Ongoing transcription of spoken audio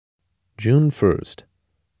June 1st.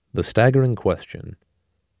 The staggering question.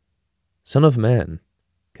 Son of man,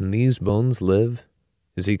 can these bones live?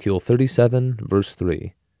 Ezekiel 37, verse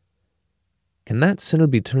 3. Can that sinner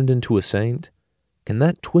be turned into a saint? Can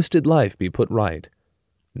that twisted life be put right?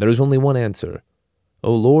 There is only one answer.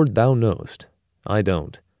 O Lord, thou knowest. I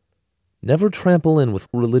don't. Never trample in with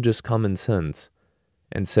religious common sense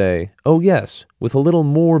and say, oh yes, with a little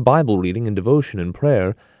more Bible reading and devotion and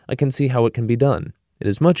prayer, I can see how it can be done. It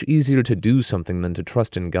is much easier to do something than to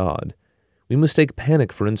trust in God. We mistake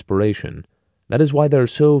panic for inspiration. That is why there are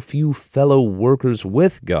so few fellow workers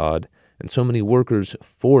with God and so many workers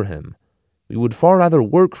for Him. We would far rather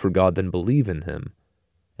work for God than believe in Him.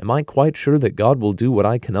 Am I quite sure that God will do what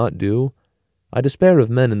I cannot do? I despair of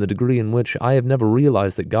men in the degree in which I have never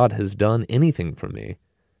realized that God has done anything for me.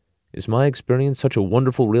 Is my experience such a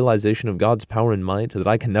wonderful realization of God's power and might that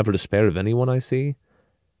I can never despair of anyone I see?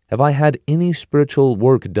 Have I had any spiritual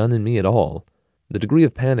work done in me at all? The degree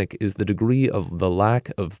of panic is the degree of the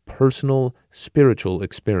lack of personal, spiritual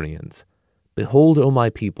experience. Behold, O my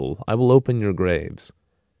people, I will open your graves.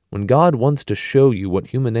 When God wants to show you what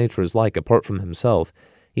human nature is like apart from Himself,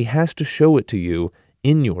 He has to show it to you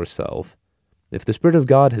in yourself. If the Spirit of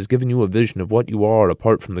God has given you a vision of what you are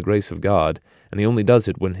apart from the grace of God, and He only does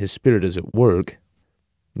it when His Spirit is at work,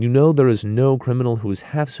 you know there is no criminal who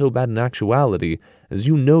is half so bad in actuality as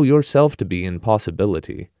you know yourself to be in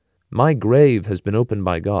possibility. My grave has been opened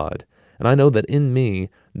by God, and I know that in me,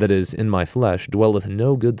 that is, in my flesh, dwelleth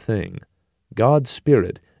no good thing. God's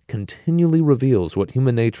Spirit continually reveals what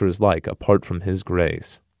human nature is like apart from His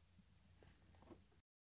grace.